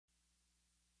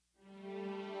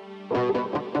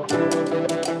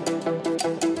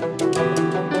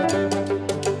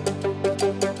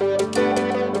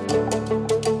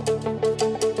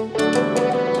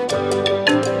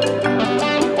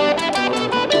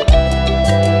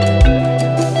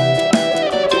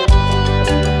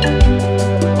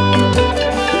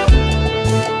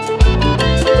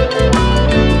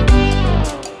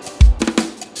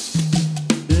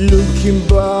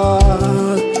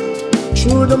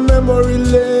memory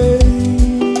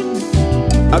lane,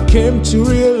 I came to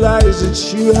realize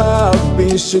that you have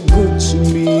been so good to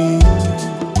me.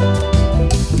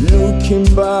 Looking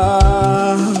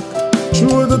back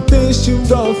through the things you've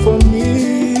done for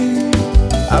me,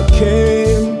 I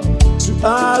came to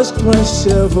ask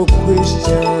myself a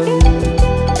question.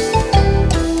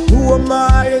 Who am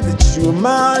I that you're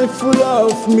mindful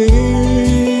of me?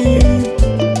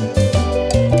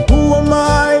 Who am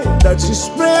I that you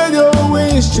spread your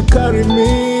wings to carry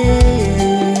me?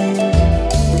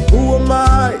 Who am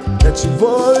I that you've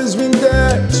always been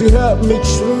there to help me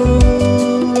through?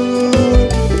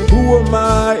 Who am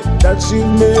I that you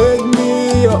made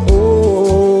me your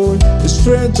own? The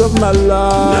strength of my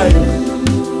life,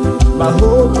 my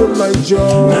hope and my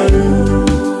joy,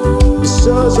 the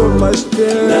source of my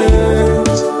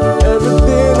strength,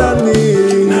 everything I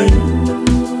need.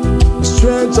 The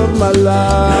strength of my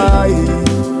life,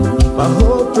 my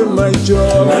hope and my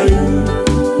joy,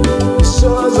 the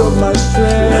source of my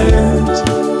strength,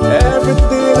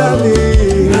 everything I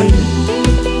need.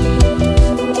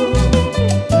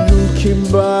 Looking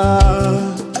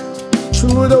back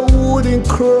through the wooden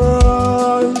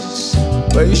cross,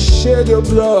 where you shed your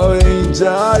blood and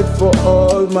died for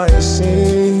all my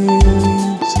sins.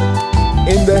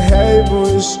 In the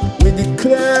heavens we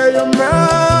declare your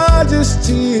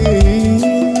majesty,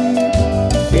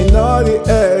 in all the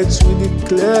earth we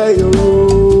declare your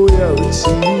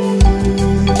royalty.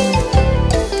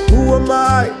 Who am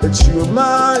I that you are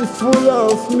mindful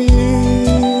of me?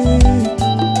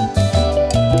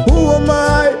 Who am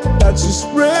I that you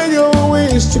spread your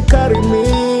wings to carry me?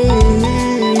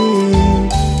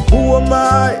 Who am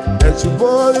I that you've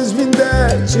always been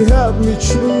there to help me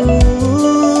through?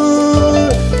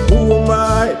 Who am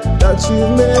I that you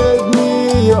made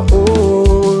me your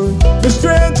own? The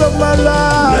strength of my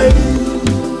life,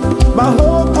 my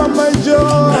hope and my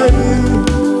joy,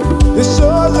 the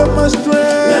source of my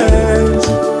strength,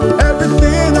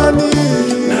 everything I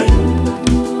need.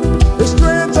 The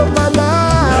strength of my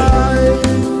life,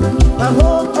 my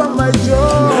hope and my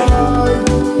joy,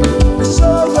 the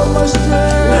source of my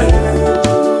strength,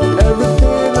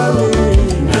 everything I need.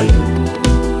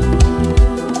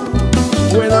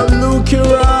 When I'm looking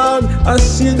around, I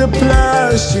see the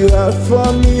plans you have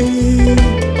for me,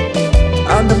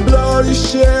 and the blood you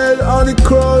shed on the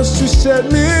cross to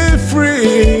set me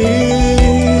free,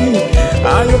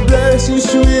 and your blessings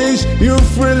which you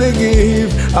freely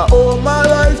give. I owe my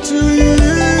life to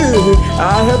you.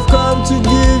 I have come to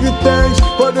give you thanks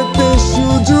for the things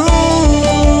you do